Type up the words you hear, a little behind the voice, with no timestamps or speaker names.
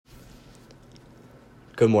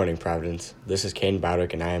Good morning, Providence. This is Kane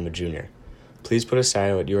Bowdick, and I am a junior. Please put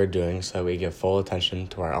aside what you are doing so that we give full attention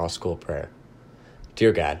to our all-school prayer.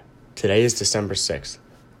 Dear God, today is December 6th,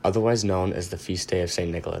 otherwise known as the feast day of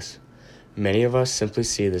St. Nicholas. Many of us simply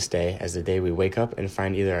see this day as the day we wake up and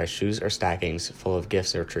find either our shoes or stockings full of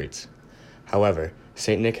gifts or treats. However,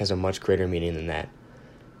 St. Nick has a much greater meaning than that.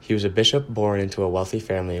 He was a bishop born into a wealthy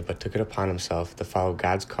family but took it upon himself to follow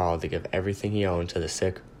God's call to give everything he owned to the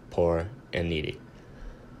sick, poor, and needy.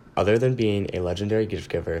 Other than being a legendary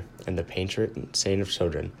gift giver and the patron saint of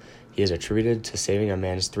children, he is attributed to saving a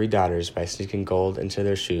man's 3 daughters by sneaking gold into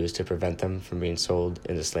their shoes to prevent them from being sold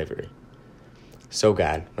into slavery. So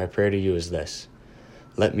God, my prayer to you is this.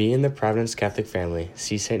 Let me and the Providence Catholic family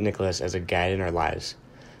see St. Nicholas as a guide in our lives.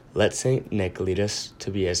 Let St. Nick lead us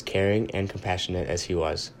to be as caring and compassionate as he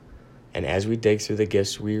was. And as we dig through the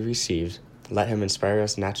gifts we received, let him inspire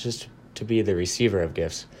us not just to be the receiver of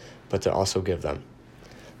gifts, but to also give them.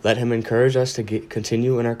 Let him encourage us to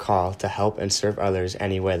continue in our call to help and serve others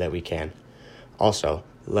any way that we can. Also,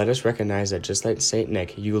 let us recognize that just like St.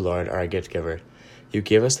 Nick, you, Lord, are a gift giver. You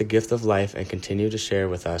give us the gift of life and continue to share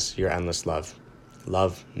with us your endless love.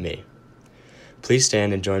 Love me. Please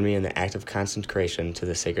stand and join me in the act of consecration to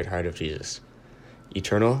the Sacred Heart of Jesus.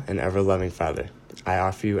 Eternal and ever-loving Father, I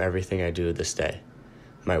offer you everything I do this day.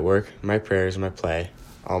 My work, my prayers, my play,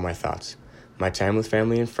 all my thoughts, my time with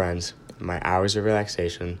family and friends, my hours of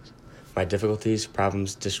relaxation, my difficulties,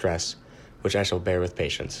 problems, distress, which I shall bear with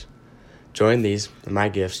patience. Join these, my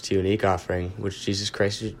gifts, to unique offering, which Jesus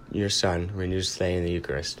Christ, your Son, renews today in the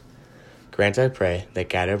Eucharist. Grant, I pray, that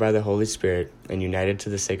guided by the Holy Spirit and united to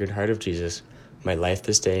the Sacred Heart of Jesus, my life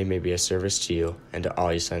this day may be a service to you and to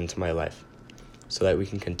all you send into my life, so that we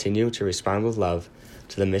can continue to respond with love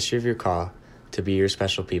to the mystery of your call to be your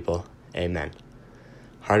special people. Amen.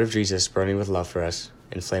 Heart of Jesus, burning with love for us,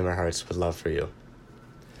 inflame our hearts with love for you.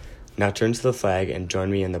 Now turn to the flag and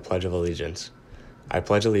join me in the Pledge of Allegiance. I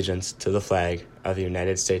pledge allegiance to the flag of the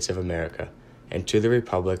United States of America and to the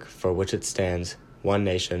republic for which it stands, one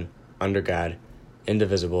nation, under God,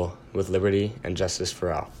 indivisible, with liberty and justice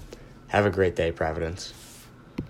for all. Have a great day, Providence.